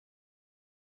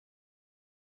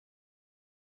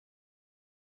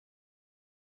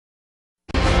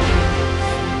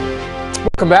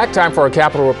Welcome back. Time for our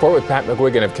Capitol Report with Pat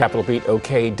McGuigan of Capitol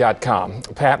BeatOK.com.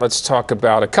 Pat, let's talk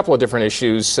about a couple of different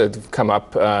issues that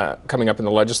have coming up in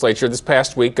the legislature. This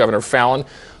past week, Governor Fallin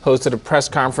hosted a press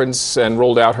conference and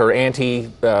rolled out her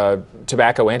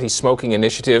anti-tobacco, anti-smoking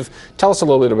initiative. Tell us a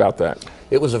little bit about that.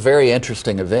 It was a very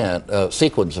interesting event,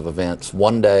 sequence of events.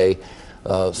 One day,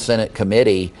 Senate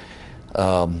committee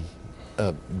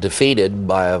defeated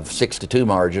by a 6-2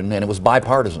 margin, and it was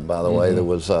bipartisan, by the way. There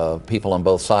was people on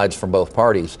both sides from both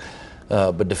parties,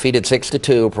 but defeated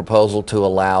 6-2 a proposal to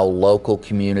allow local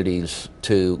communities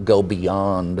to go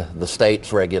beyond the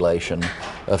state's regulation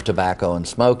of tobacco and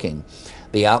smoking.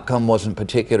 The outcome wasn't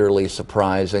particularly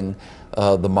surprising.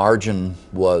 The margin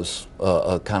was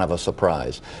kind of a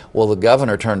surprise. Well, the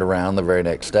governor turned around the very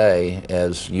next day,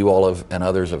 as you all have and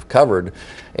others have covered,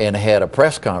 and had a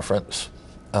press conference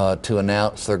to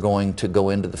announce they're going to go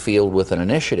into the field with an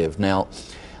initiative. Now,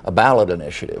 a ballot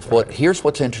initiative. Right. Here's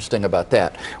what's interesting about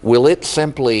that. Will it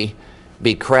simply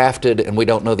be crafted, and we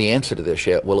don't know the answer to this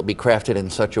yet, will it be crafted in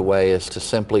such a way as to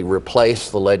simply replace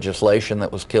the legislation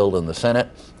that was killed in the Senate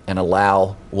and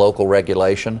allow local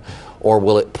regulation, or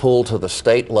will it pull to the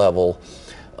state level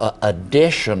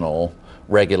additional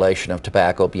regulation of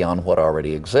tobacco beyond what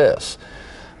already exists?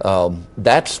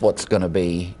 That's what's going to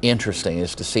be interesting,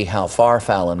 is to see how far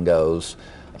Fallin goes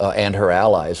and her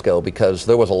allies go, because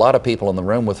there was a lot of people in the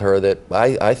room with her that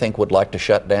I think would like to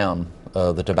shut down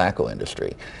the tobacco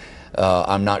industry.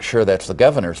 I'm not sure that's the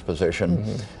governor's position,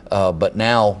 but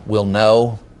now we'll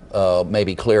know,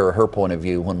 maybe clearer her point of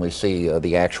view when we see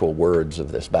the actual words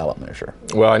of this ballot measure.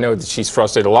 Well, I know that she's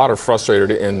frustrated. A lot are frustrated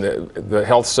in the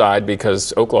health side,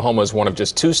 because Oklahoma is one of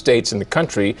just 2 states in the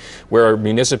country where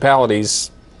municipalities,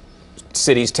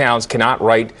 cities, towns cannot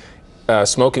write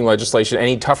smoking legislation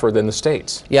any tougher than the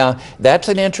states. Yeah, that's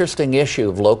an interesting issue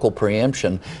of local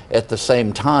preemption. At the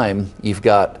same time, you've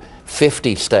got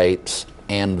 50 states,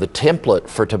 and the template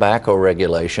for tobacco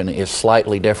regulation is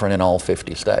slightly different in all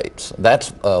 50 states.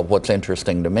 That's what's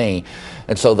interesting to me.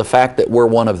 And so the fact that we're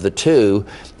one of the 2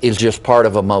 is just part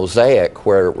of a mosaic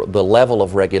where the level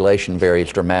of regulation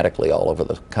varies dramatically all over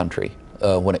the country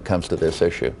when it comes to this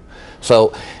issue.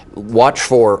 So watch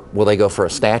for, will they go for a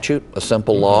statute, a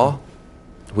simple law,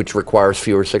 which requires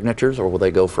fewer signatures, or will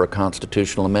they go for a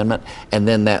constitutional amendment? And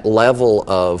then that level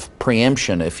of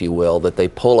preemption, if you will, that they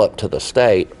pull up to the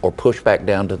state or push back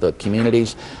down to the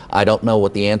communities, I don't know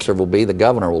what the answer will be. The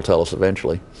governor will tell us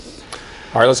eventually.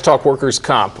 All right, let's talk workers'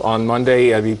 comp. On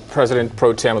Monday, the President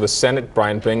Pro Tem of the Senate,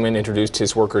 Brian Bingman, introduced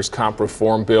his workers' comp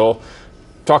reform bill.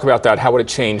 Talk about that. How would it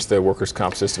change the workers'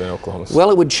 comp system in Oklahoma? Well,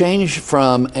 it would change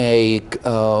from a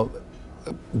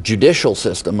judicial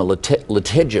system, a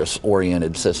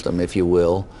litigious-oriented system, if you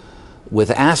will, with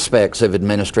aspects of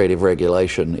administrative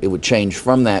regulation. It would change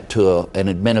from that to an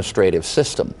administrative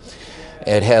system.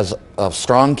 It has a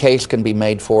strong case can be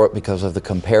made for it because of the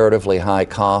comparatively high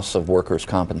costs of workers'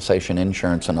 compensation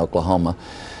insurance in Oklahoma.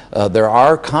 There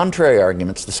are contrary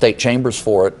arguments, the state chambers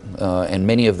for it, and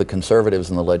many of the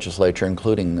conservatives in the legislature,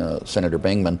 including Senator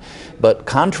Bingman, but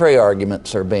contrary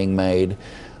arguments are being made.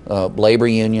 Labor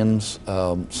unions,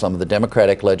 some of the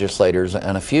Democratic legislators,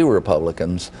 and a few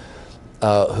Republicans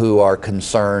who are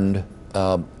concerned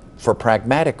for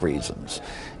pragmatic reasons.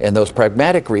 And those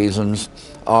pragmatic reasons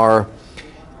are,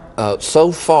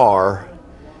 so far,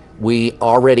 we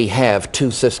already have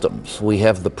 2 systems. We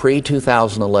have the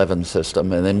pre-2011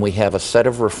 system, and then we have a set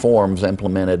of reforms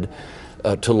implemented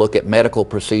to look at medical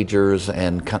procedures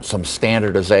and some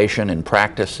standardization in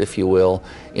practice, if you will,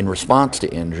 in response to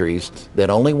injuries that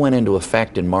only went into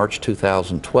effect in March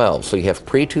 2012. So you have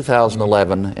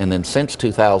pre-2011 and then since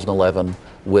 2011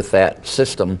 with that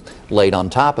system laid on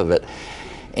top of it.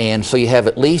 And so you have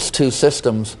at least 2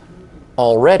 systems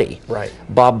already. Right.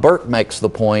 Bob Burke makes the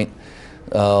point,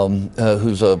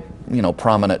 who's a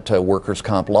prominent workers'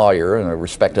 comp lawyer and a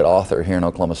respected author here in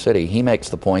Oklahoma City. He makes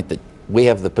the point that we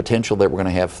have the potential that we're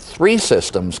going to have 3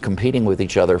 systems competing with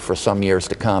each other for some years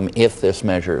to come if this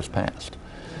measure is passed.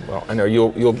 Well, I know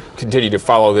you'll continue to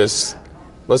follow this.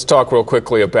 Let's talk real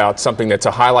quickly about something that's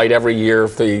a highlight every year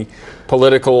for the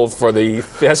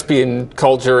thespian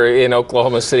culture in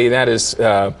Oklahoma City. That is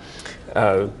the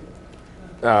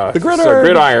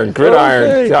Gridiron.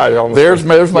 Okay. God,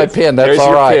 there's my pin. That's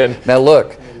all right. Pin. Now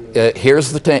look,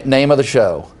 here's the name of the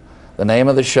show. The name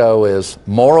of the show is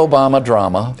More Obama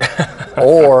Drama,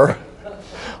 or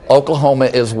Oklahoma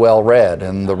is Well Read,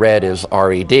 and the red is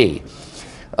R-E-D.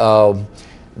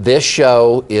 This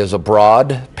show is a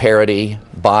broad parody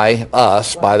by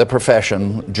us, by the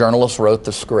profession. Journalists wrote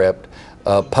the script,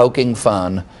 poking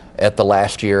fun at the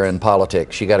last year in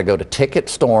politics. You got to go to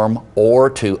Ticketstorm or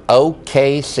to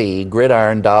OKC,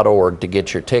 Gridiron.org to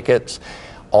get your tickets.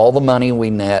 All the money we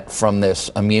net from this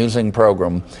amusing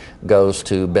program goes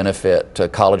to benefit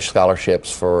college scholarships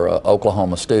for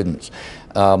Oklahoma students.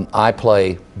 I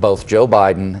play both Joe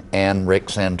Biden and Rick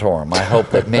Santorum. I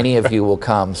hope that many of you will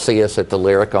come see us at the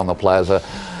Lyric on the Plaza.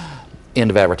 End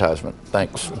of advertisement.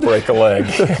 Thanks. Break a leg.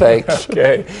 Thanks.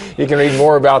 Okay. You can read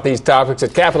more about these topics at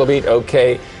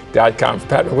CapitolBeatOK.com. For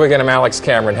Pat McGuigan, I'm Alex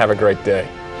Cameron. Have a great day.